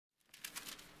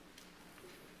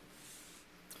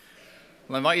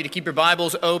Well, I invite you to keep your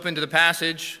Bibles open to the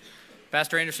passage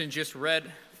Pastor Anderson just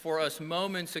read for us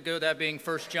moments ago, that being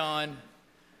 1 John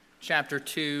chapter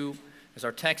 2. As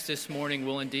our text this morning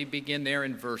will indeed begin there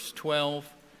in verse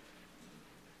 12.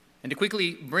 And to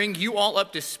quickly bring you all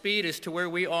up to speed as to where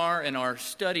we are in our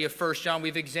study of 1 John,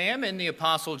 we've examined the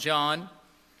Apostle John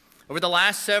over the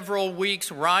last several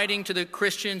weeks, writing to the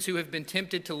Christians who have been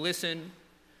tempted to listen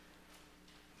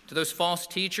to those false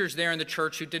teachers there in the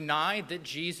church who denied that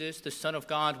Jesus, the Son of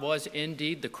God, was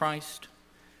indeed the Christ.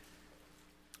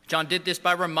 John did this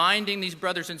by reminding these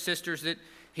brothers and sisters that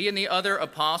he and the other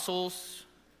apostles,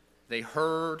 they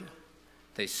heard,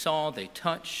 they saw, they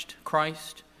touched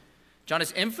Christ. John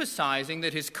is emphasizing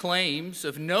that his claims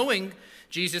of knowing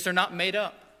Jesus are not made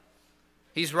up.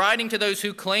 He's writing to those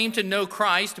who claim to know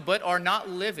Christ but are not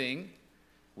living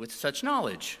with such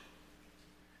knowledge.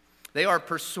 They are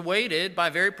persuaded by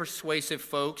very persuasive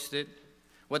folks that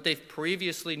what they've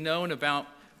previously known about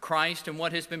Christ and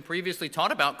what has been previously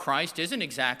taught about Christ isn't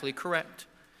exactly correct,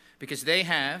 because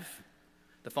the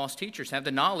false teachers have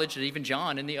the knowledge that even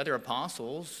John and the other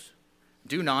apostles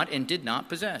do not and did not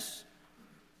possess.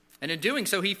 And in doing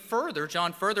so,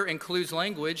 John further includes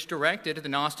language directed at the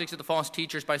Gnostics, at the false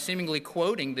teachers, by seemingly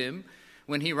quoting them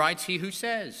when he writes, "He who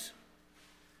says."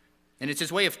 And it's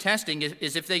his way of testing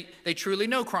is if they truly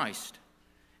know Christ.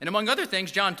 And among other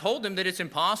things, John told them that it's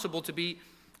impossible to be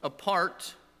a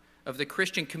part of the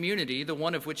Christian community, the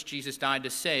one of which Jesus died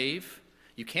to save.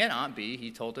 You cannot be,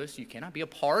 he told us, you cannot be a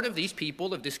part of these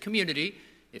people, of this community,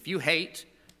 if you hate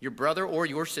your brother or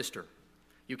your sister.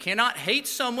 You cannot hate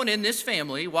someone in this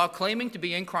family while claiming to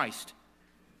be in Christ.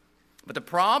 But the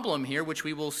problem here, which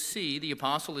we will see the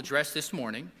apostle address this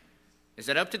morning, is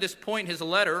that up to this point, his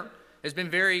letter has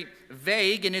been very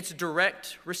vague in its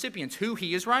direct recipients, who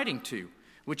he is writing to,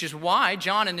 which is why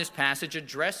John in this passage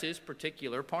addresses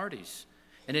particular parties,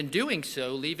 and in doing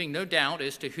so, leaving no doubt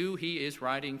as to who he is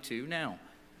writing to now.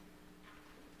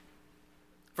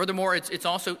 Furthermore, it's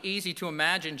also easy to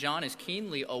imagine John is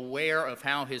keenly aware of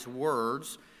how his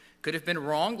words could have been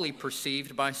wrongly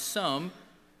perceived by some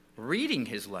reading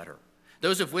his letter,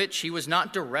 those of which he was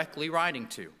not directly writing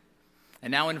to. And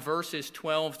now in verses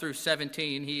 12 through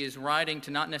 17, he is writing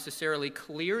to not necessarily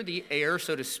clear the air,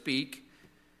 so to speak,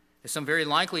 as some very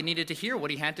likely needed to hear what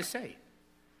he had to say.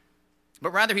 But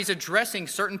rather, he's addressing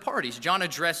certain parties. John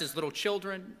addresses little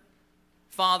children,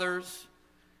 fathers,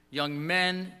 young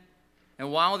men.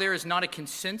 And while there is not a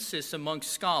consensus among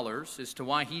scholars as to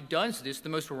why he does this, the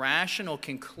most rational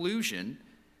conclusion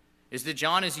is that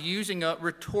John is using a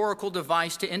rhetorical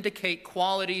device to indicate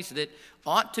qualities that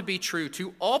ought to be true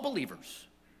to all believers.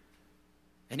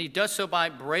 And he does so by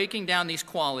breaking down these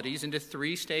qualities into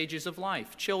three stages of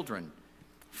life: children,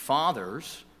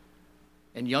 fathers,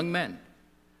 and young men.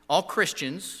 All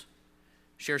Christians,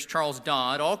 shares Charles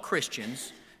Dodd, all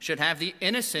Christians should have the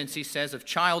innocence, he says, of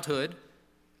childhood,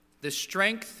 the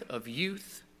strength of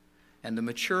youth, and the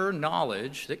mature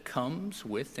knowledge that comes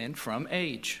with and from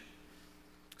age.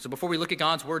 So before we look at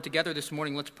God's word together this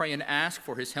morning, let's pray and ask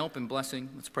for his help and blessing.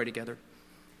 Let's pray together.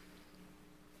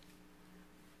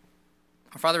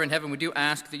 Our Father in heaven, we do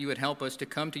ask that you would help us to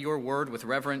come to your word with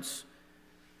reverence,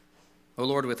 O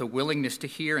Lord, with a willingness to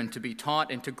hear and to be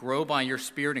taught and to grow by your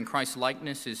Spirit in Christ's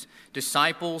likeness as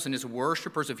disciples and as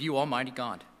worshipers of you, Almighty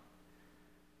God.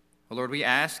 O Lord, we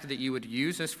ask that you would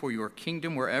use us for your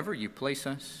kingdom wherever you place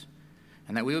us,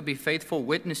 and that we would be faithful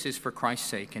witnesses for Christ's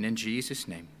sake, and in Jesus'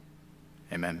 name.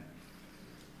 Amen.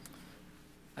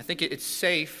 I think it's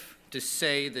safe to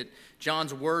say that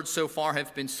John's words so far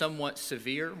have been somewhat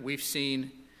severe. We've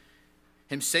seen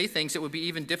him say things that would be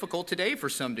even difficult today for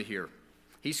some to hear.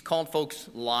 He's called folks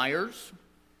liars.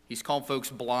 He's called folks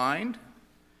blind.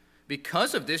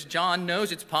 Because of this, John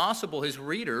knows it's possible his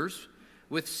readers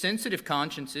with sensitive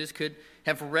consciences could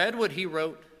have read what he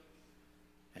wrote,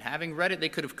 and having read it, they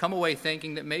could have come away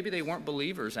thinking that maybe they weren't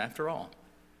believers after all,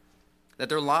 that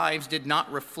their lives did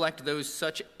not reflect those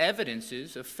such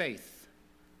evidences of faith,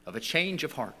 of a change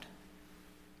of heart.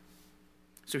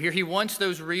 So here he wants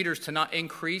those readers to not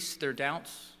increase their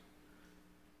doubts,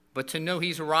 but to know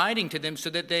he's writing to them so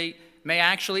that they may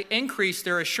actually increase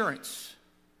their assurance,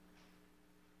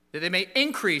 that they may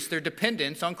increase their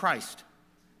dependence on Christ,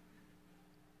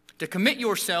 to commit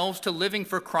yourselves to living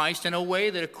for Christ in a way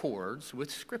that accords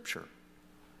with Scripture.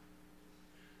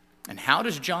 And how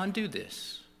does John do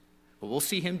this? Well, we'll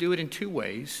see him do it in two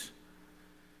ways.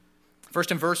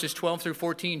 First, in verses 12 through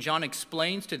 14, John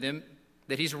explains to them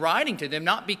that he's writing to them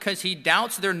not because he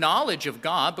doubts their knowledge of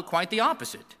God, but quite the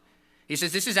opposite. He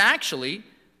says, this is actually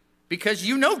because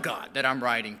you know God that I'm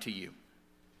writing to you.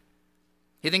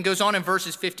 He then goes on in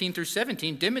verses 15 through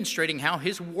 17, demonstrating how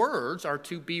his words are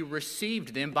to be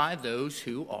received then by those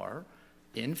who are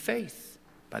in faith,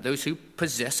 by those who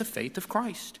possess a faith of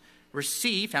Christ.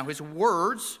 Received, how his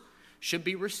words should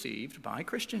be received by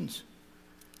Christians.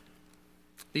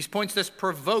 These points thus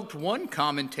provoked one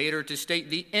commentator to state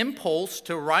the impulse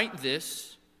to write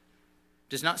this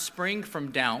does not spring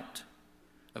from doubt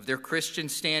of their Christian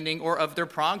standing or of their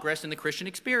progress in the Christian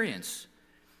experience.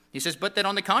 He says, but that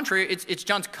on the contrary, it's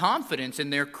John's confidence in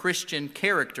their Christian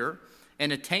character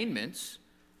and attainments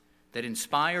that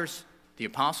inspires the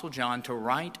Apostle John to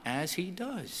write as he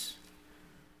does.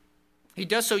 He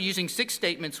does so using 6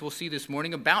 statements we'll see this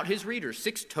morning about his readers,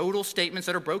 6 total statements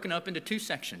that are broken up into 2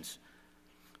 sections.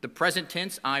 The present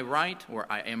tense, I write, or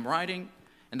I am writing,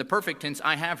 and the perfect tense,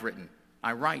 I have written,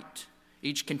 I write,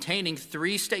 each containing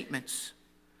 3 statements.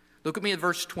 Look at me at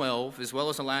verse 12, as well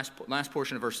as the last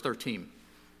portion of verse 13.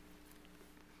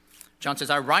 John says,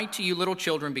 I write to you, little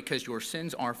children, because your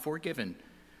sins are forgiven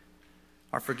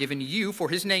you for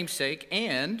his name's sake,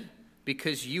 and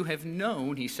because you have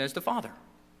known, he says, the Father.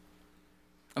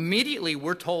 Immediately,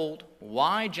 we're told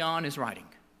why John is writing.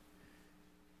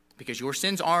 Because your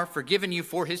sins are forgiven you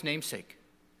for his name's sake.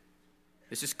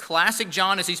 This is classic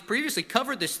John, as he's previously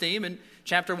covered this theme in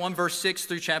chapter 1, verse 6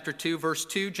 through chapter 2, verse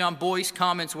 2. John Boyce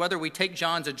comments, whether we take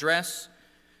John's address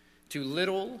to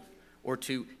little or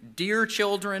to dear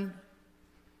children,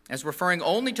 as referring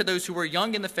only to those who are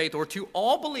young in the faith or to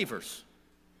all believers,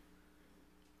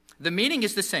 the meaning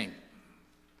is the same.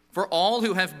 For all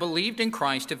who have believed in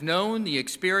Christ have known the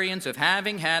experience of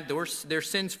having had their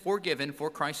sins forgiven for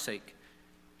Christ's sake.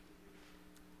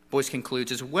 Boyce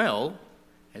concludes, as well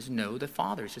as know the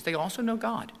Father. He says they also know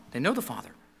God. They know the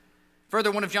Father.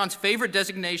 Further, one of John's favorite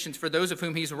designations for those of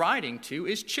whom he's writing to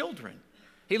is children.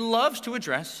 He loves to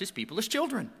address his people as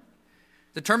children.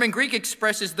 The term in Greek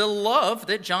expresses the love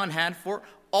that John had for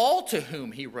all to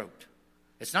whom he wrote.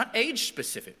 It's not age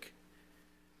specific.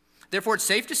 Therefore, it's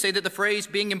safe to say that the phrase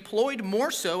being employed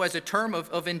more so as a term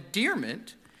of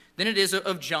endearment than it is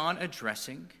of John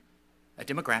addressing a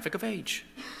demographic of age.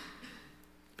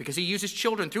 Because he uses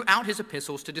children throughout his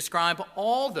epistles to describe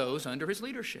all those under his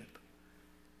leadership.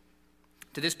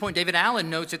 To this point, David Allen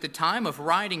notes at the time of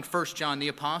writing 1 John, the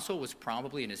apostle was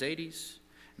probably in his 80s,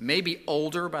 maybe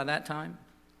older by that time.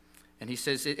 And he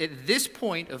says, at this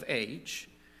point of age,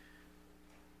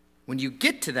 when you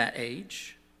get to that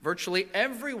age, virtually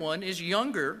everyone is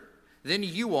younger than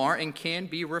you are and can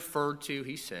be referred to,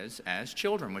 he says, as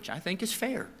children, which I think is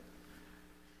fair.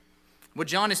 What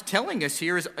John is telling us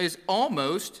here is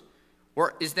almost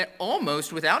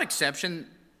without exception,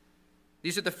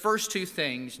 these are the first 2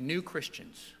 things new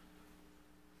Christians,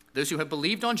 those who have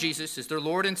believed on Jesus as their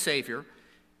Lord and Savior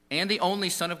and the only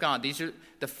Son of God. These are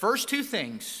the first 2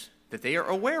 things that they are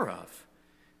aware of.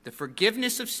 The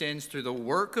forgiveness of sins through the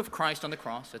work of Christ on the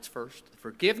cross, that's first. The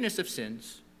forgiveness of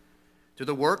sins through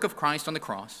the work of Christ on the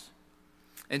cross.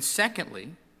 And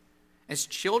secondly, as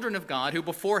children of God who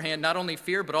beforehand not only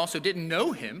feared but also didn't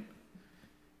know him,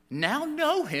 now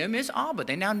know him as Abba.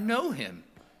 They now know him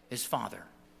as Father.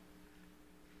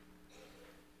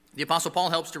 The Apostle Paul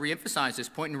helps to reemphasize this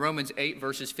point in Romans 8,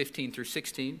 verses 15 through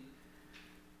 16,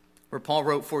 where Paul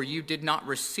wrote, for you did not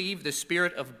receive the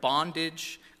spirit of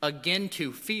bondage again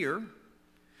to fear,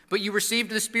 but you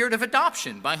received the spirit of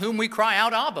adoption, by whom we cry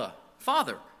out, Abba,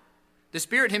 Father. The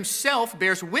Spirit himself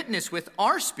bears witness with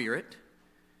our spirit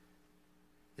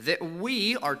that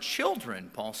we are children,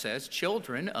 Paul says,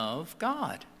 children of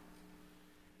God.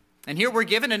 And here we're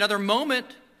given another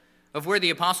moment of where the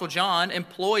Apostle John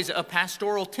employs a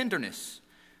pastoral tenderness,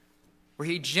 where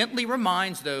he gently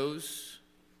reminds those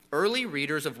early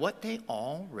readers of what they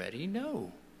already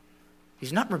know.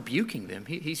 He's not rebuking them.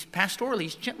 He's pastorally,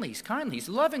 he's gently, he's kindly, he's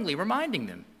lovingly reminding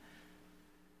them.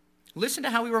 Listen to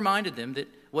how he reminded them that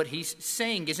what he's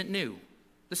saying isn't new.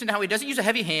 Listen to how he doesn't use a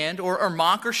heavy hand or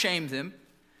mock or shame them.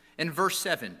 In verse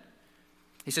 7,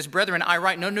 he says, brethren, I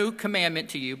write no new commandment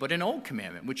to you, but an old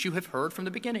commandment, which you have heard from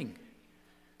the beginning.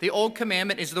 The old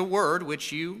commandment is the word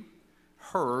which you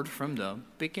heard from the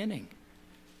beginning.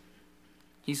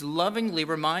 He's lovingly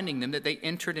reminding them that they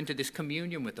entered into this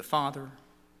communion with the Father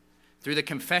through the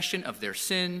confession of their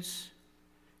sins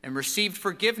and received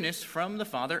forgiveness from the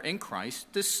Father in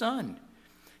Christ the Son.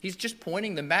 He's just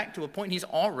pointing them back to a point he's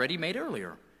already made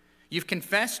earlier. You've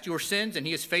confessed your sins, and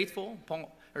he is faithful.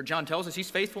 John tells us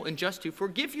he's faithful and just to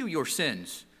forgive you your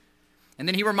sins. And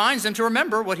then he reminds them to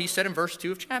remember what he said in verse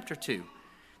 2 of chapter 2,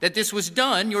 that this was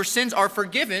done, your sins are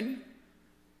forgiven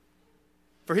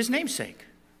for his name's sake.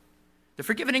 They're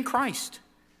forgiven in Christ.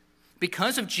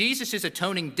 Because of Jesus'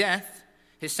 atoning death,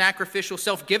 his sacrificial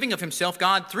self-giving of himself,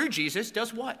 God, through Jesus,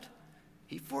 does what?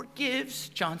 He forgives,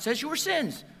 John says, your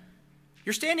sins.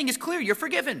 Your standing is clear. You're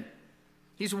forgiven.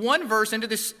 He's one verse into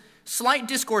this slight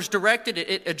discourse directed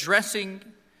at addressing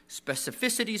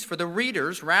specificities for the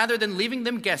readers rather than leaving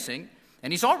them guessing.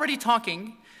 And he's already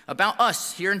talking about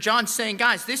us here. And John's saying,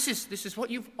 guys, this is what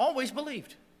you've always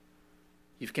believed.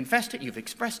 You've confessed it. You've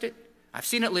expressed it. I've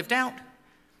seen it lived out.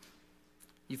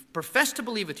 You've professed to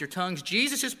believe with your tongues.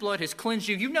 Jesus' blood has cleansed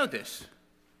you. You know this.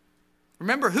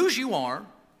 Remember whose you are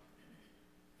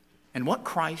and what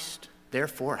Christ,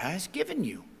 therefore, has given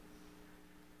you.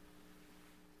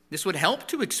 This would help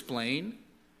to explain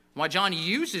why John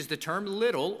uses the term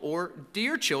little or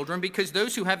dear children, because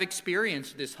those who have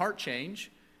experienced this heart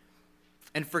change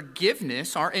and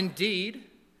forgiveness are indeed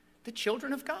the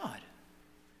children of God.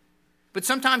 But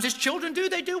sometimes as children do,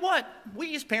 they do what?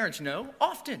 We as parents know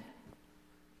often.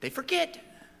 They forget.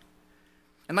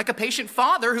 And like a patient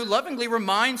father who lovingly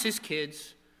reminds his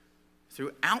kids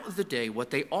throughout the day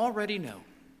what they already know,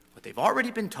 what they've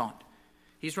already been taught,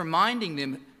 he's reminding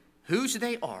them whose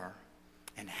they are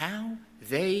and how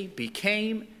they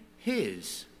became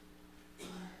his.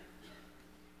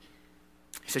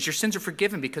 He says your sins are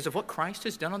forgiven because of what Christ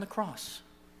has done on the cross.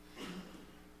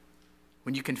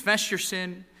 When you confess your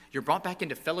sin, you're brought back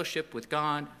into fellowship with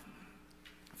God.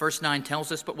 Verse 9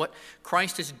 tells us, but what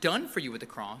Christ has done for you at the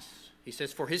cross, he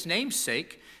says, for his name's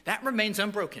sake, that remains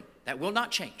unbroken. That will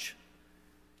not change.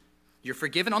 You're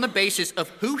forgiven on the basis of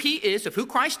who he is, of who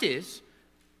Christ is,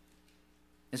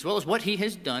 as well as what he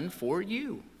has done for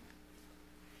you.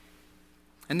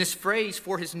 And this phrase,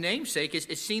 for his name's sake,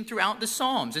 is seen throughout the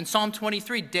Psalms. In Psalm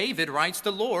 23, David writes,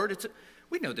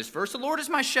 we know this verse, the Lord is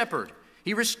my shepherd.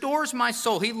 He restores my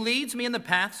soul. He leads me in the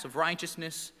paths of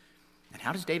righteousness. And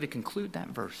how does David conclude that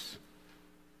verse?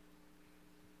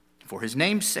 For his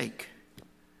name's sake.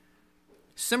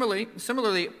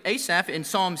 Similarly, Asaph in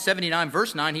Psalm 79,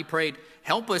 verse 9, he prayed,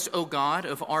 help us, O God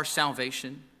of our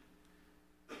salvation,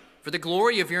 for the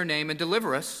glory of your name, and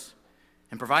deliver us,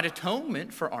 and provide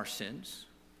atonement for our sins,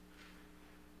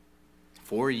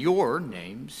 for your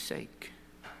name's sake.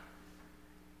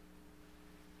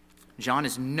 John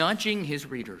is nudging his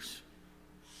readers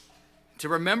to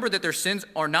remember that their sins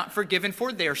are not forgiven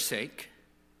for their sake,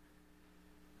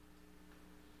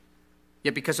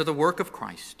 yet because of the work of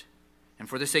Christ and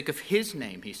for the sake of his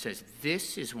name, he says,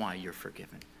 this is why you're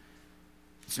forgiven.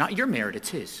 It's not your merit, it's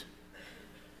his.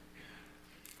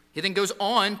 He then goes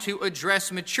on to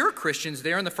address mature Christians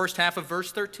there in the first half of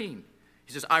verse 13.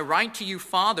 He says, I write to you,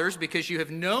 fathers, because you have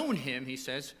known him, he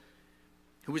says,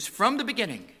 who is from the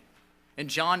beginning. And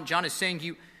John is saying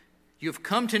you've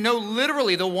come to know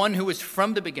literally the one who is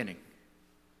from the beginning.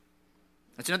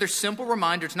 That's another simple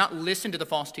reminder to not listen to the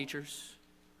false teachers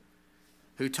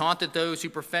who taught that those who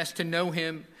professed to know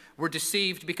him were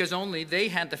deceived because only they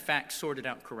had the facts sorted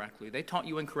out correctly. They taught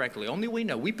you incorrectly. Only we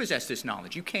know. We possess this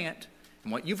knowledge. You can't.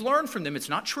 And what you've learned from them, it's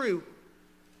not true.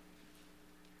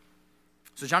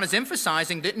 So John is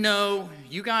emphasizing that no,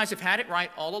 you guys have had it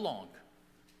right all along.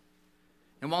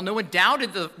 And while no one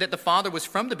doubted that the Father was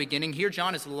from the beginning, here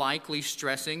John is likely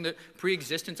stressing the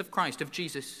preexistence of Christ, of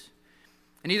Jesus.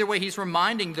 And either way, he's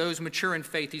reminding those mature in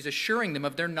faith, he's assuring them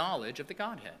of their knowledge of the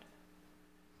Godhead.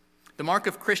 The mark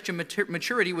of Christian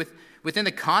maturity within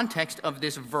the context of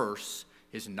this verse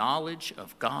is knowledge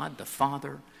of God the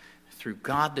Father through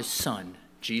God the Son,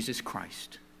 Jesus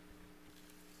Christ.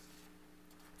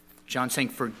 John's saying,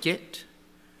 forget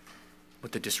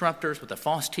what the disruptors, what the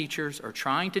false teachers are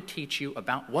trying to teach you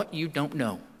about what you don't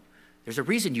know. There's a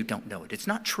reason you don't know it. It's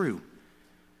not true.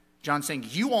 John's saying,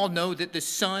 you all know that the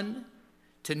Son,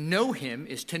 to know him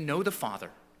is to know the Father,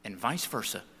 and vice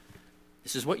versa.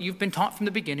 This is what you've been taught from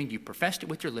the beginning. You professed it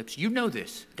with your lips. You know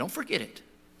this. Don't forget it.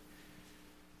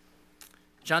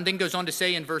 John then goes on to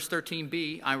say in verse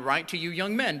 13b, I write to you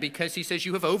young men, because he says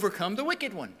you have overcome the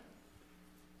wicked one.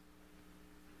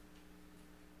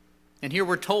 And here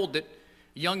we're told that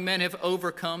young men have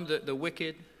overcome the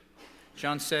wicked.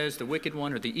 John says the wicked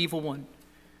one or the evil one.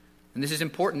 And this is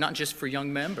important not just for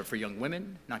young men, but for young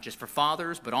women, not just for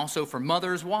fathers, but also for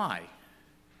mothers. Why?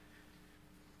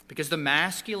 Because the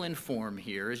masculine form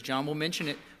here, as John will mention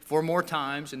it 4 more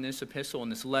times in this epistle, in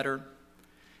this letter,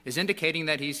 is indicating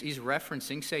that he's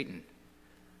referencing Satan.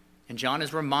 And John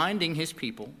is reminding his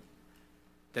people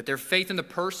that their faith in the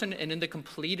person and in the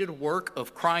completed work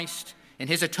of Christ and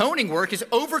his atoning work has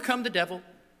overcome the devil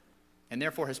and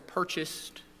therefore has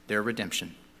purchased their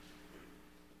redemption.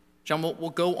 John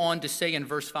will go on to say in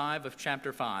verse 5 of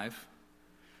chapter 5,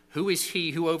 who is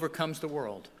he who overcomes the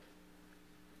world?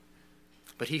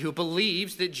 But he who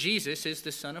believes that Jesus is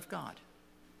the Son of God.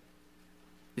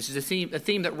 This is a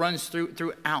theme that runs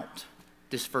throughout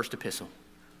this first epistle.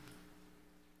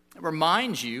 It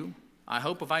reminds you, I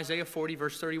hope, of Isaiah 40,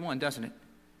 verse 31, doesn't it?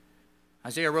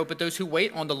 Isaiah wrote, "But those who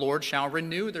wait on the Lord shall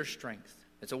renew their strength."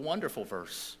 It's a wonderful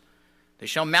verse. "They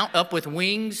shall mount up with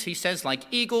wings," he says, "like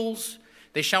eagles.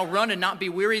 They shall run and not be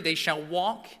weary. They shall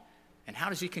walk." And how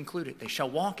does he conclude it? They shall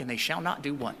walk and they shall not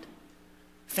do what?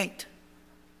 Faint.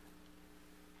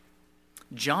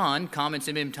 John, comments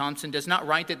M.M. Thompson, does not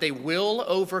write that they will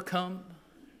overcome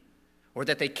or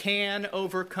that they can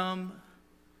overcome,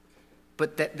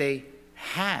 but that they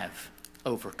have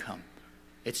overcome.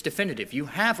 It's definitive. You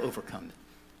have overcome.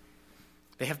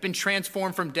 They have been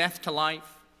transformed from death to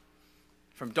life,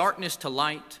 from darkness to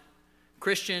light.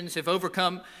 Christians have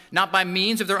overcome not by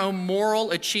means of their own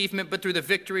moral achievement, but through the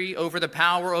victory over the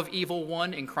power of evil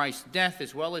won in Christ's death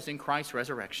as well as in Christ's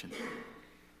resurrection.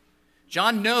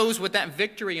 John knows what that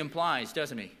victory implies,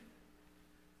 doesn't he?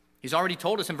 He's already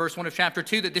told us in verse 1 of chapter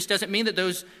 2 that this doesn't mean that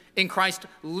those in Christ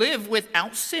live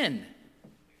without sin.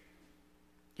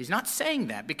 He's not saying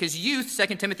that because youth,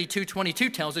 2 Timothy 2:22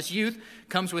 tells us, youth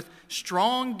comes with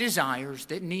strong desires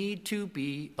that need to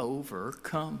be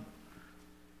overcome.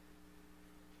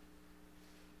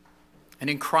 And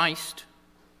in Christ,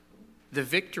 the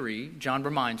victory, John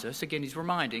reminds us, again he's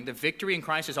reminding, the victory in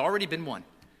Christ has already been won.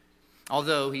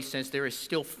 Although he says there is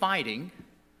still fighting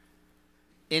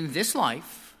in this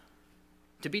life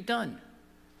to be done.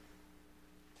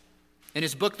 In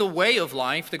his book, The Way of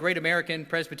Life, the great American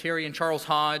Presbyterian Charles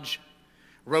Hodge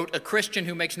wrote, "A Christian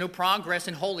who makes no progress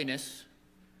in holiness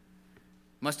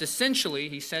must essentially,"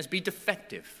 he says, "be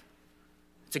defective."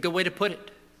 It's a good way to put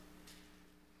it.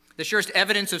 The surest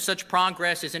evidence of such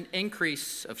progress is an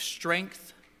increase of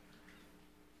strength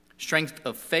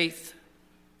of faith,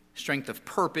 strength of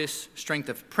purpose, strength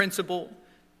of principle,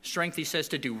 strength, he says,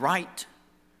 to do right,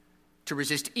 to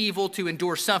resist evil, to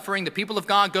endure suffering. The people of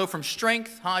God go from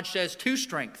strength, Hodge says, to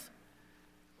strength,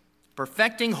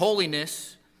 perfecting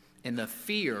holiness in the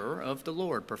fear of the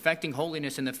Lord. Perfecting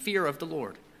holiness in the fear of the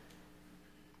Lord.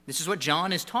 This is what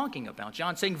John is talking about.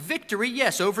 John's saying victory,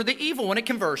 yes, over the evil one at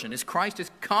conversion, as Christ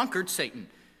has conquered Satan.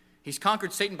 He's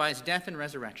conquered Satan by his death and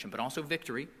resurrection, but also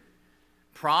victory,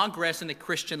 progress in the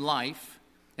Christian life,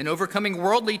 and overcoming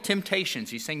worldly temptations.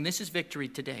 He's saying this is victory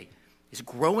today, is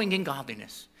growing in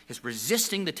godliness, is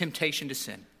resisting the temptation to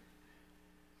sin.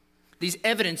 These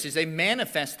evidences, they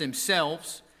manifest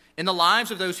themselves in the lives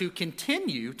of those who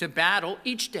continue to battle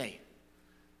each day.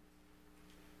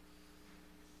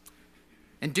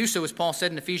 And do so, as Paul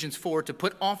said in Ephesians 4, to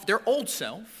put off their old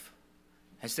self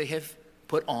as they have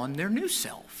put on their new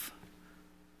self.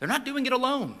 They're not doing it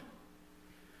alone.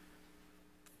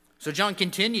 So John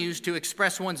continues to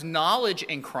express one's knowledge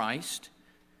in Christ,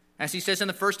 as he says in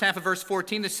the first half of verse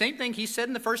 14, the same thing he said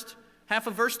in the first half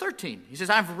of verse 13. He says,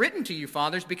 "I've written to you,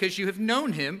 fathers, because you have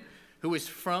known him who is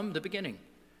from the beginning."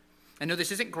 I know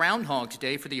this isn't Groundhog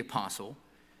Day for the apostle.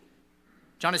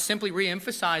 John is simply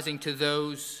re-emphasizing to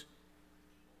those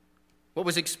what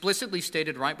was explicitly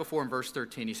stated right before in verse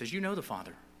 13. He says, you know the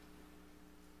Father.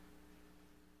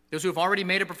 Those who have already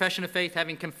made a profession of faith,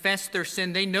 having confessed their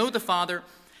sin, they know the Father,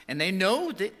 and they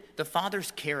know that the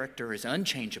Father's character is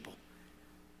unchangeable.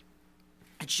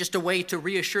 It's just a way to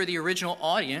reassure the original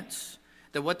audience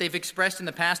that what they've expressed in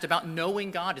the past about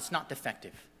knowing God, it's not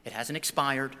defective. It hasn't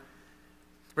expired,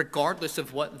 regardless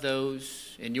of what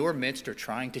those in your midst are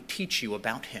trying to teach you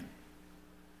about him.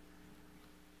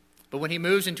 But when he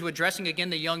moves into addressing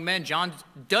again the young men, John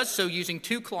does so using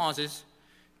two clauses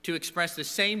to express the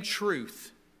same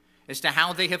truth as to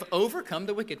how they have overcome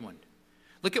the wicked one.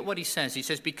 Look at what he says. He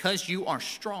says, because you are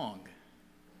strong.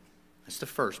 That's the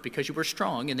first, because you were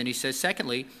strong. And then he says,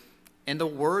 secondly, and the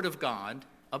word of God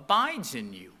abides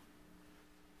in you.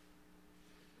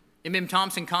 M.M.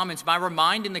 Thompson comments, by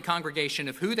reminding the congregation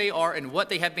of who they are and what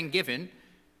they have been given,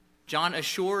 John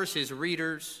assures his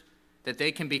readers that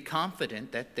they can be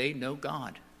confident that they know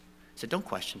God. He said, don't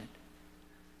question it.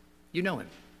 You know him.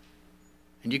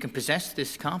 And you can possess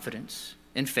this confidence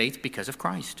and faith because of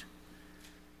Christ.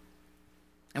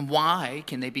 And why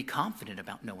can they be confident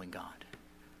about knowing God?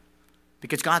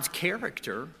 Because God's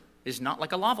character is not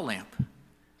like a lava lamp,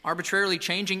 arbitrarily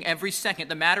changing every second.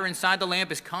 The matter inside the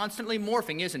lamp is constantly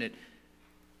morphing, isn't it?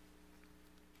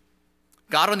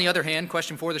 God, on the other hand,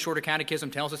 question 4 of the Shorter Catechism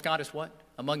tells us God is what?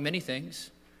 Among many things.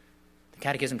 The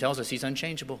Catechism tells us he's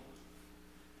unchangeable.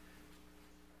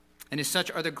 And as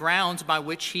such are the grounds by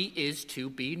which he is to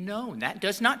be known. That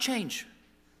does not change.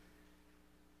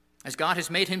 As God has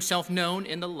made himself known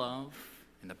in the love,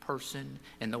 in the person,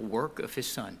 in the work of his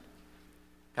Son.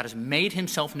 God has made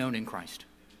himself known in Christ.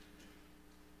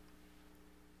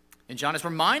 And John is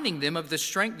reminding them of the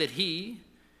strength that he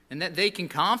and that they can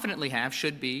confidently have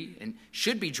should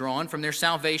be drawn from their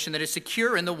salvation that is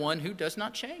secure in the one who does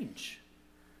not change,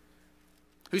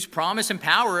 whose promise and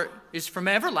power is from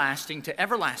everlasting to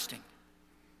everlasting.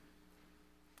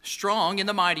 Strong in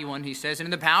the mighty one, he says, and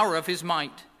in the power of his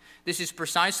might. This is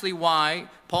precisely why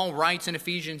Paul writes in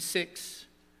Ephesians 6,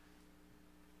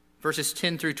 verses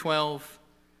 10 through 12,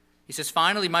 he says,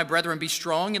 "Finally, my brethren, be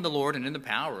strong in the Lord and in the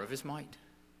power of his might.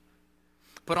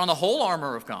 Put on the whole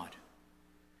armor of God,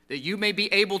 that you may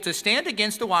be able to stand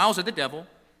against the wiles of the devil.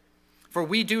 For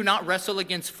we do not wrestle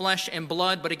against flesh and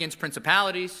blood, but against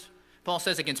principalities," Paul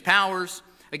says, against powers,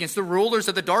 against the rulers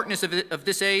of the darkness of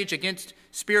this age, against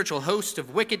spiritual hosts of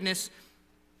wickedness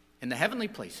in the heavenly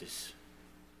places.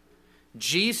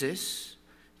 Jesus,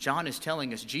 John is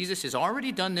telling us, Jesus has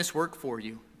already done this work for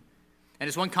you. And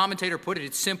as one commentator put it,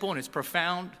 it's simple and it's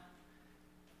profound.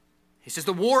 He says,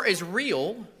 the war is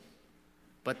real,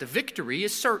 but the victory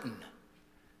is certain.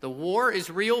 The war is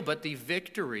real, but the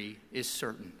victory is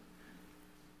certain.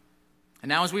 And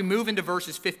now as we move into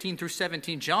verses 15 through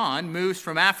 17, John moves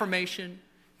from affirmation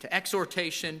to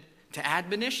exhortation to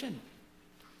admonition.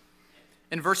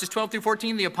 In verses 12 through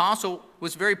 14, the apostle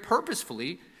was very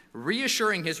purposefully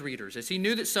reassuring his readers as he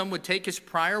knew that some would take his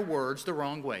prior words the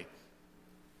wrong way,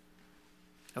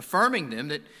 affirming them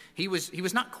that he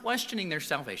was not questioning their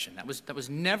salvation. That was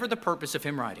never the purpose of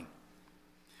him writing.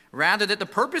 Rather, that the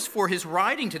purpose for his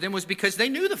writing to them was because they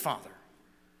knew the Father.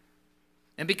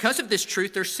 And because of this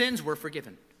truth, their sins were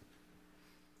forgiven.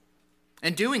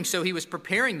 In doing so, he was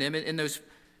preparing them in those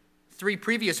 3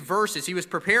 previous verses. He was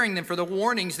preparing them for the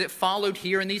warnings that followed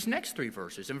here in these next 3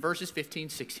 verses, in verses 15,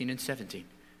 16, and 17.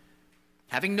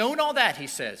 Having known all that, he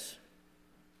says,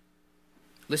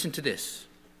 listen to this.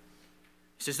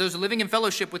 He says, those living in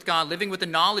fellowship with God, living with the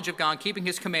knowledge of God, keeping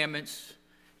his commandments,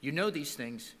 you know these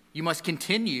things. You must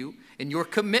continue in your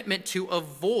commitment to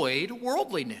avoid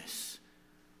worldliness.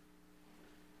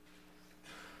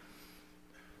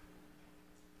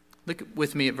 Look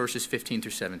with me at verses 15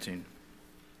 through 17.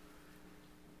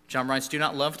 John writes, do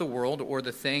not love the world or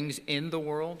the things in the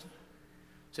world.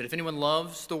 He said, if anyone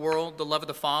loves the world, the love of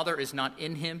the Father is not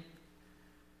in him.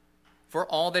 For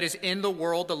all that is in the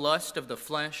world, the lust of the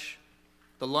flesh,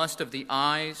 the lust of the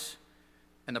eyes,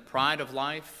 and the pride of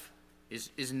life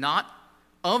is not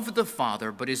of the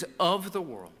Father, but is of the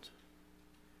world.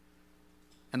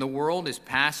 And the world is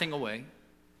passing away,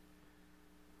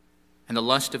 and the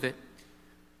lust of it.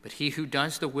 But he who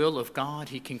does the will of God,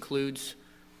 he concludes,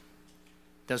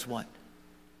 does what?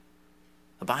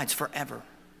 Abides forever.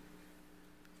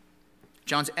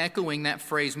 John's echoing that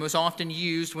phrase most often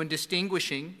used when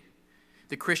distinguishing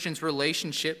the Christian's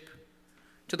relationship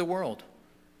to the world.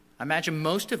 I imagine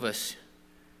most of us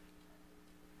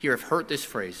here have heard this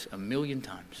phrase 1,000,000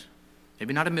 times.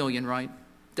 Maybe not 1,000,000, right?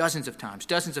 Dozens of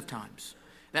times.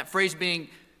 That phrase being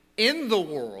in the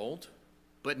world,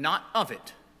 but not of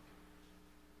it.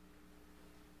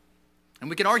 And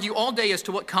we could argue all day as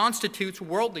to what constitutes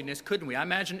worldliness, couldn't we? I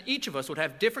imagine each of us would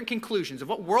have different conclusions of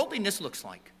what worldliness looks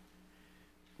like.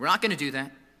 We're not going to do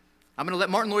that. I'm going to let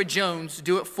Martin Lloyd-Jones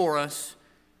do it for us.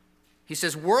 He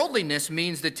says, worldliness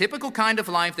means the typical kind of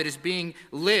life that is being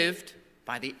lived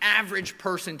by the average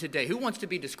person today. Who wants to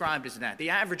be described as that?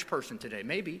 The average person today,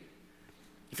 maybe.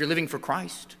 If you're living for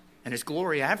Christ and his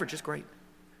glory, average is great.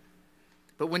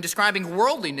 But when describing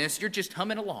worldliness, you're just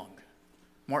humming along,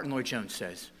 Martin Lloyd-Jones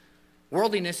says.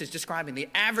 Worldliness is describing the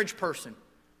average person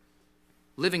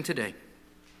living today.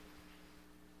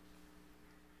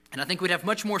 And I think we'd have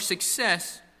much more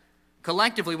success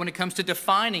collectively when it comes to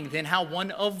defining then how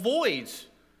one avoids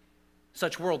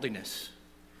such worldliness.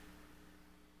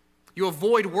 You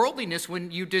avoid worldliness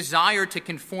when you desire to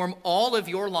conform all of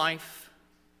your life,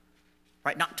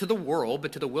 right, not to the world,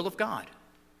 but to the will of God,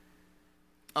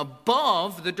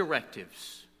 above the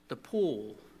directives, the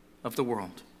pull of the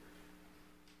world.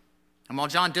 And while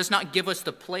John does not give us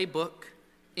the playbook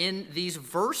in these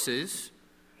verses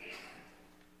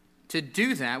to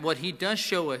do that, what he does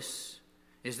show us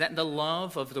is that the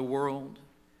love of the world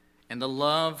and the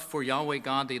love for Yahweh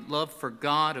God, the love for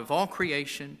God of all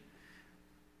creation,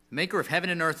 maker of heaven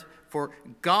and earth, for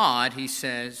God, he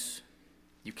says,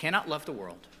 you cannot love the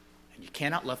world and you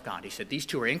cannot love God. He said these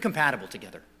two are incompatible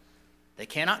together. They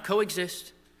cannot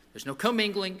coexist. There's no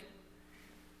commingling.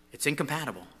 It's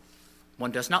incompatible.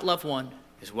 One does not love one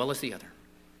as well as the other.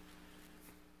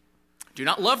 Do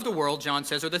not love the world, John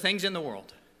says, or the things in the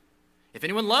world. If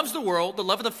anyone loves the world, the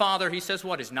love of the Father, he says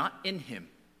what? Is not in him.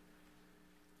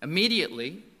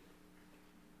 Immediately,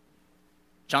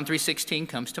 John 3:16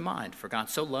 comes to mind. For God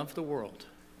so loved the world.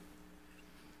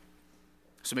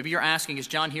 So maybe you're asking, is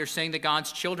John here saying that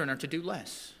God's children are to do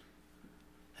less?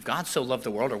 If God so loved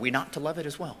the world, are we not to love it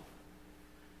as well?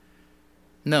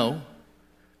 No,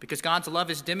 because God's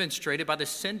love is demonstrated by the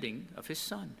sending of his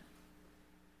Son.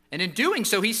 And in doing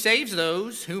so, he saves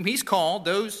those whom he's called,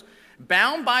 those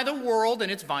bound by the world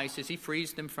and its vices. He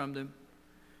frees them from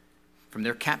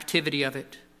their captivity of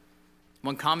it.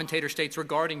 One commentator states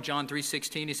regarding John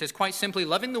 3:16, he says, quite simply,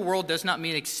 loving the world does not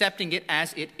mean accepting it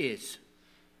as it is,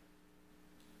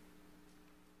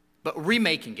 but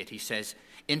remaking it, he says,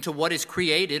 into what is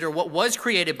created or what was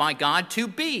created by God to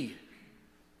be.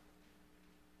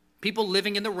 People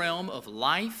living in the realm of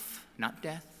life, not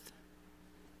death.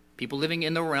 People living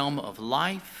in the realm of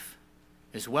life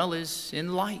as well as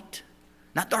in light,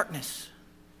 not darkness.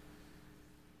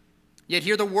 Yet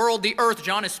here the world, the earth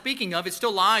John is speaking of, it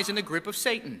still lies in the grip of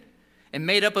Satan and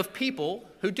made up of people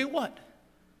who do what?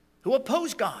 Who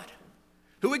oppose God,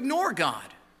 who ignore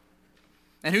God,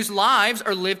 and whose lives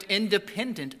are lived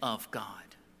independent of God.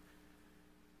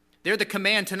 There, the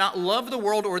command to not love the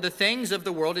world or the things of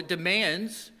the world, it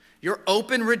demands your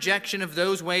open rejection of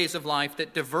those ways of life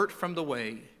that divert from the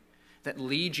way that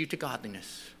leads you to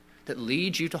godliness, that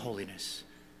leads you to holiness,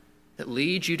 that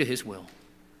leads you to his will.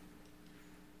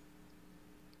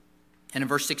 And in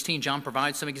verse 16, John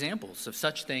provides some examples of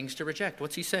such things to reject.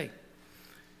 What's he say?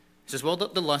 He says, well,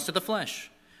 the lust of the flesh,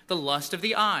 the lust of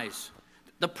the eyes,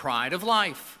 the pride of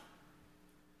life.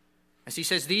 As he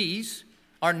says, these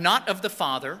are not of the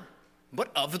Father,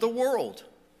 but of the world.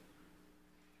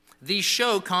 These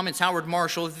show, comments Howard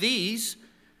Marshall, these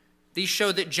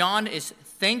show that John is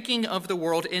thinking of the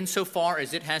world insofar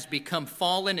as it has become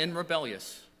fallen and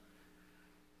rebellious,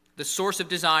 the source of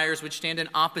desires which stand in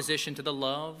opposition to the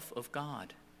love of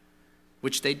God,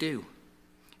 which they do.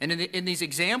 And in these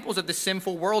examples of the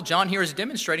sinful world, John here is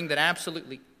demonstrating that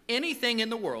absolutely anything in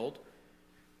the world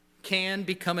can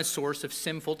become a source of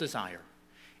sinful desire.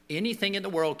 Anything in the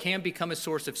world can become a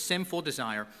source of sinful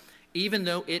desire, even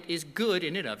though it is good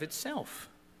in and of itself.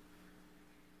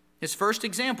 His first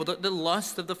example, the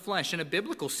lust of the flesh, in a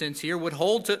biblical sense here, would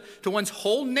hold to one's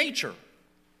whole nature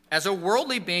as a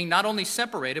worldly being not only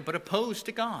separated but opposed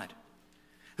to God,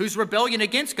 whose rebellion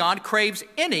against God craves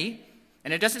any,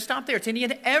 and it doesn't stop there, it's any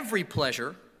and every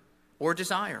pleasure or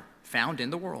desire found in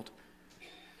the world.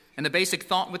 And the basic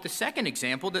thought with the second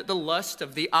example, that the lust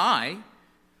of the eye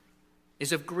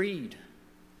is of greed.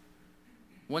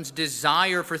 One's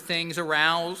desire for things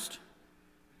aroused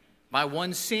by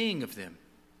one's seeing of them.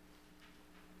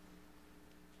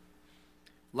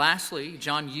 Lastly,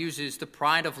 John uses the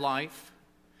pride of life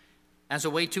as a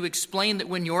way to explain that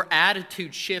when your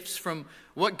attitude shifts from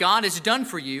what God has done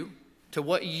for you to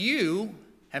what you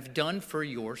have done for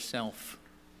yourself,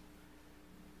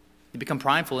 you become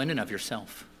prideful in and of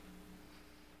yourself.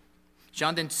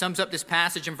 John then sums up this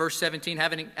passage in verse 17,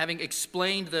 having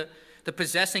explained the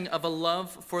possessing of a love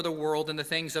for the world and the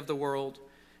things of the world.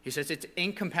 He says it's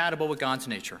incompatible with God's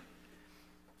nature.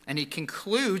 And he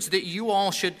concludes that you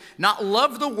all should not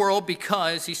love the world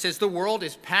because, he says, the world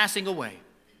is passing away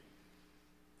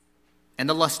and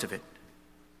the lust of it.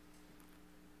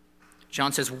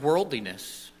 John says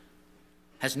worldliness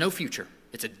has no future.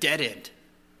 It's a dead end.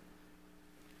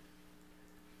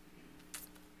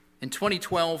 In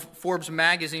 2012, Forbes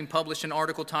magazine published an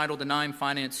article titled "The Nine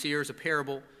Financiers, a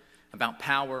Parable About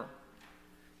Power."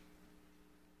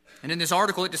 And in this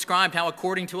article, it described how,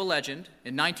 according to a legend,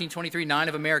 in 1923, 9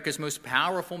 of America's most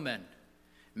powerful men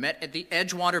met at the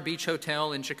Edgewater Beach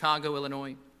Hotel in Chicago,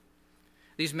 Illinois.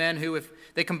 These men who, if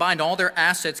they combined all their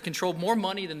assets, controlled more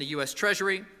money than the U.S.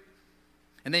 Treasury.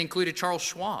 And they included Charles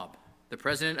Schwab, the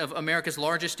president of America's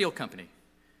largest steel company;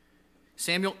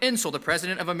 Samuel Insull, the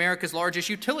president of America's largest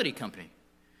utility company;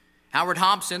 Howard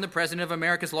Hobson, the president of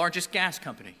America's largest gas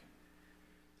company;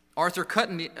 Arthur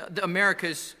Cutten,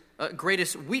 America's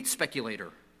greatest wheat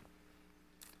speculator;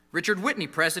 Richard Whitney,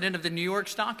 president of the New York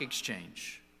Stock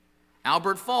Exchange;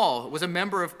 Albert Fall was a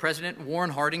member of President Warren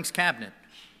Harding's cabinet;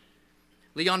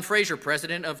 Leon Fraser,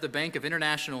 president of the Bank of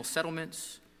International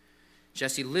Settlements;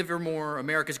 Jesse Livermore,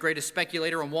 America's greatest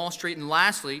speculator on Wall Street; and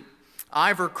lastly,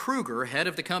 Ivor Kruger, head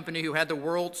of the company who had the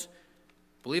world's,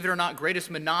 believe it or not, greatest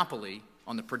monopoly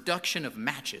on the production of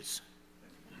matches.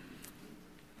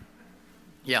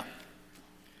 Yeah.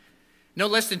 No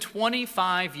less than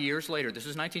 25 years later, this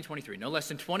is 1923, no less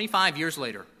than 25 years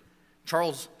later,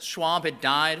 Charles Schwab had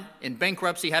died in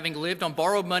bankruptcy, having lived on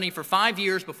borrowed money for 5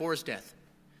 years before his death.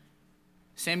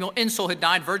 Samuel Insull had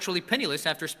died virtually penniless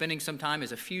after spending some time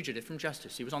as a fugitive from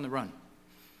justice. He was on the run.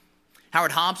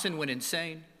 Howard Hobson went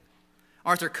insane.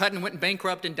 Arthur Cutten went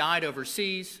bankrupt and died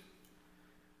overseas.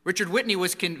 Richard Whitney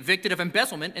was convicted of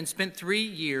embezzlement and spent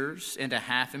 3.5 years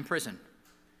in prison.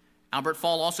 Albert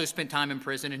Fall also spent time in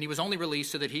prison, and he was only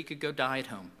released so that he could go die at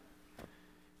home.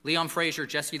 Leon Fraser,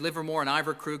 Jesse Livermore, and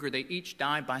Ivor Kruger, they each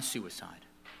died by suicide.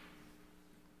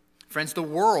 Friends, the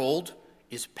world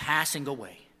is passing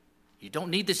away. You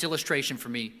don't need this illustration for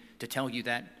me to tell you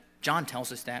that. John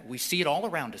tells us that. We see it all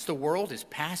around us. The world is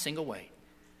passing away.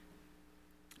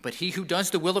 But he who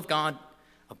does the will of God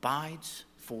abides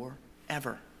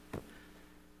forever.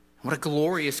 What a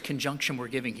glorious conjunction we're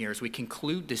giving here as we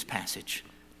conclude this passage.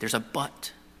 There's a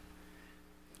but.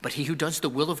 But he who does the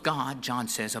will of God, John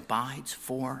says, abides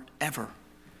forever.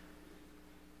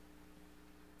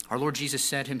 Our Lord Jesus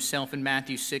said himself in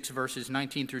Matthew 6, verses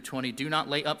 19 through 20, "Do not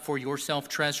lay up for yourself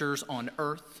treasures on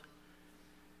earth,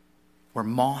 where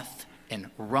moth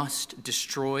and rust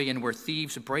destroy and where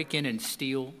thieves break in and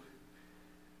steal."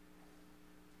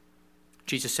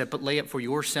 Jesus said, "But lay up for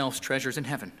yourselves treasures in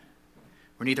heaven,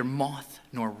 where neither moth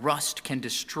nor rust can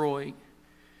destroy,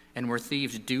 and where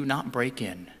thieves do not break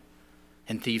in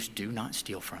and thieves do not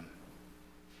steal from."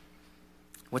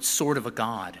 What sort of a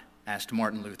God, asked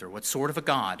Martin Luther, what sort of a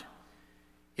God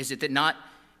is it that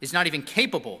is not even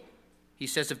capable, he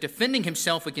says, of defending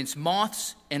himself against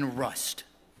moths and rust?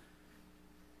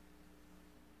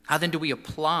 How then do we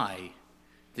apply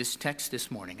this text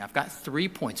this morning? I've got 3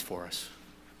 points for us.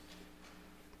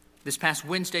 This past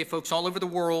Wednesday, folks all over the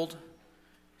world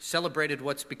celebrated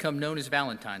what's become known as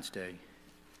Valentine's Day.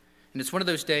 And it's one of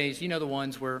those days, you know, the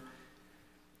ones where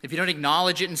if you don't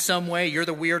acknowledge it in some way, you're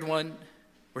the weird one,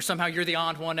 or somehow you're the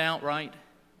odd one out, right?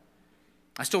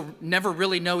 I still never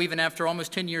really know, even after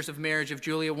almost 10 years of marriage, if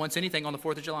Julia wants anything on the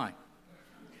 4th of July,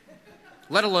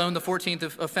 let alone the 14th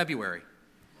of February.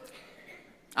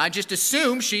 I just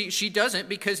assume she doesn't,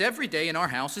 because every day in our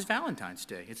house is Valentine's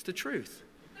Day. It's the truth.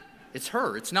 It's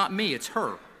her. It's not me. It's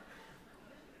her.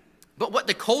 But what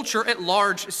the culture at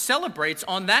large celebrates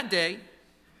on that day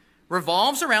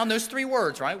revolves around those 3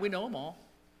 words, right? We know them all.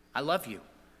 I love you.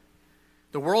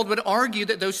 The world would argue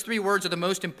that those 3 words are the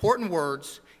most important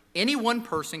words any one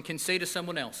person can say to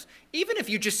someone else, even if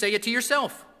you just say it to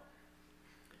yourself.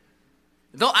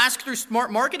 They'll ask through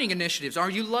smart marketing initiatives, are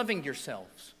you loving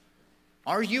yourselves?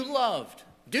 Are you loved?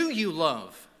 Do you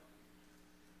love?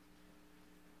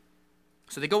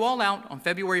 So they go all out on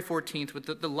February 14th with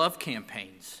the love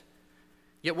campaigns.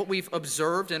 Yet what we've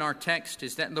observed in our text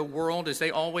is that in the world, as they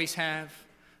always have,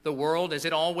 the world as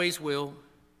it always will,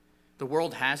 the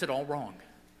world has it all wrong.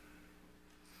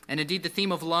 And indeed, the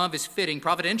theme of love is fitting,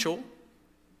 providential,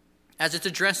 as it's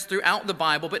addressed throughout the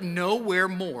Bible, but nowhere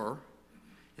more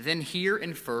than here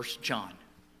in 1 John.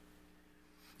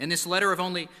 In this letter of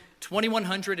only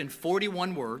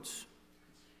 2,141 words,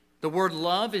 the word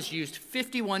love is used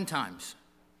 51 times.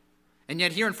 And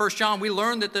yet here in 1 John, we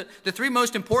learn that the 3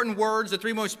 most important words, the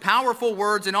 3 most powerful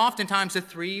words, and oftentimes the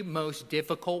 3 most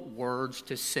difficult words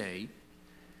to say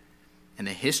in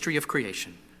the history of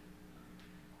creation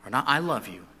are not "I love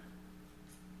you,"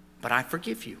 but "I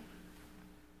forgive you."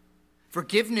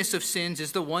 Forgiveness of sins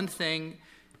is the one thing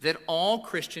that all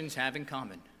Christians have in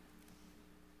common.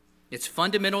 It's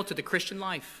fundamental to the Christian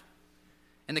life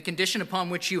and the condition upon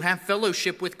which you have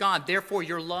fellowship with God. Therefore,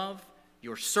 your love,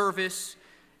 your service,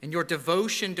 and your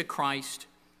devotion to Christ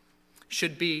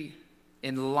should be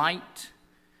in light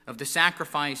of the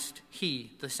sacrifice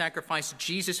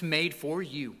Jesus made for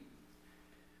you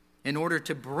in order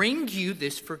to bring you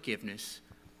this forgiveness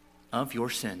of your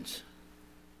sins.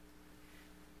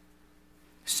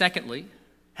 Secondly,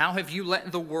 how have you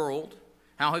let the world,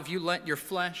 how have you let your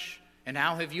flesh, and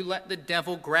how have you let the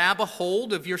devil grab a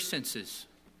hold of your senses?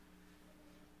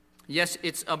 Yes,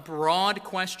 it's a broad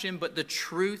question, but the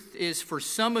truth is, for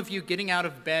some of you, getting out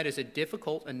of bed is a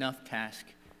difficult enough task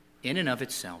in and of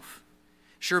itself.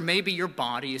 Sure, maybe your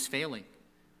body is failing,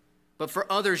 but for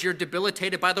others, you're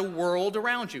debilitated by the world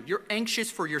around you. You're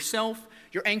anxious for yourself.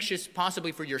 You're anxious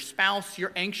possibly for your spouse.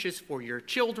 You're anxious for your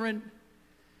children.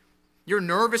 You're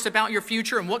nervous about your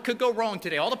future and what could go wrong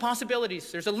today. All the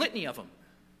possibilities, there's a litany of them.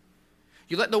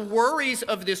 You let the worries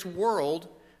of this world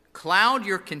cloud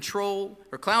your control,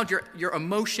 or cloud your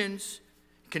emotions,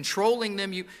 controlling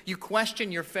them. You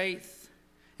question your faith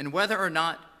and whether or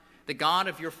not the God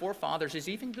of your forefathers is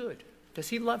even good. Does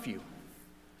he love you?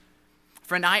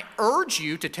 Friend, I urge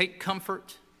you to take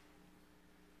comfort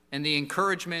in the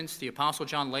encouragements the Apostle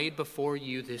John laid before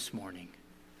you this morning.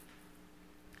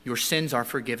 Your sins are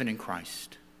forgiven in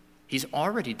Christ. He's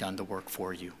already done the work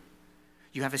for you.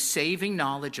 You have a saving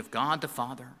knowledge of God the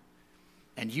Father,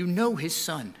 and you know his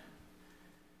Son.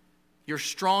 You're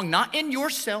strong not in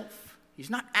yourself. He's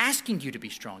not asking you to be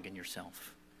strong in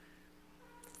yourself.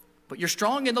 But you're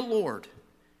strong in the Lord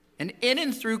And in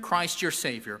and through Christ your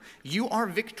Savior, you are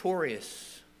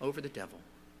victorious over the devil.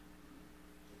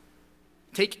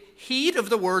 Take heed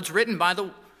of the words written by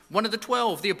one of the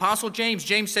 12, the Apostle James.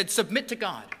 James said, submit to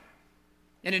God.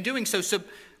 And in doing so,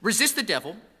 resist the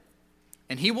devil,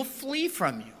 and he will flee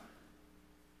from you.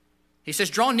 He says,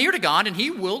 draw near to God, and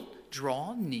he will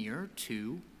draw near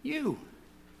to you.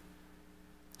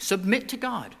 Submit to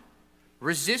God.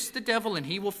 Resist the devil, and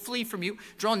he will flee from you.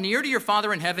 Draw near to your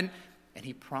Father in heaven, and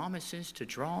he promises to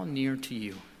draw near to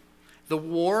you. The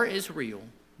war is real,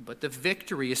 but the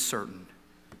victory is certain.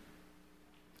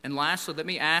 And lastly, let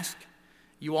me ask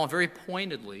you all very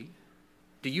pointedly,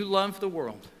 do you love the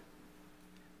world?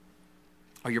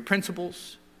 Are your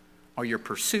principles, are your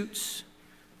pursuits,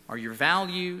 are your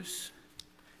values,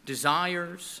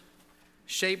 desires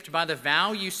shaped by the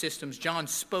value systems John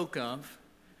spoke of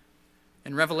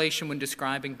in Revelation when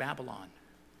describing Babylon?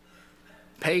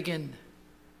 Pagan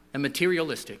and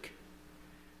materialistic.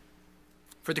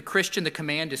 For the Christian, the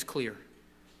command is clear.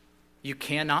 You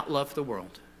cannot love the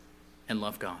world and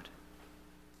love God.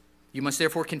 You must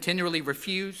therefore continually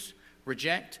refuse,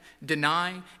 reject,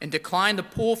 deny, and decline the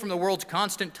pull from the world's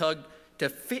constant tug to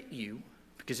fit you,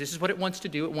 because this is what it wants to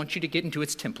do. It wants you to get into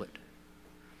its template.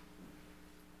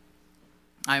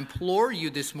 I implore you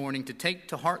this morning to take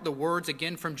to heart the words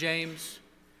again from James.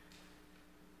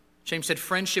 James said,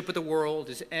 friendship with the world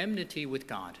is enmity with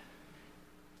God.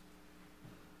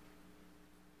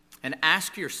 And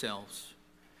ask yourselves,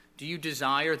 do you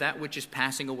desire that which is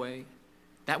passing away?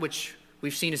 That which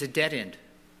we've seen as a dead end?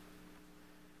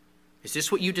 Is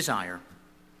this what you desire?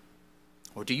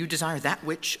 Or do you desire that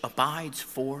which abides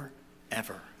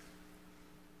forever?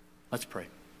 Let's pray.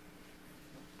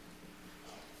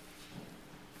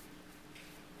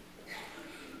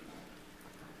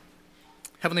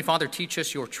 Heavenly Father, teach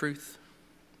us your truth.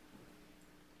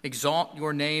 Exalt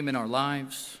your name in our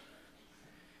lives.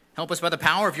 Help us by the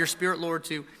power of your Spirit, Lord,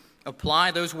 to apply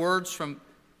those words from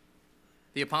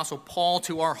the Apostle Paul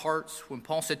to our hearts when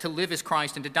Paul said to live is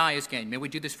Christ and to die is gain. May we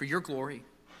do this for your glory,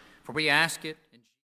 for we ask it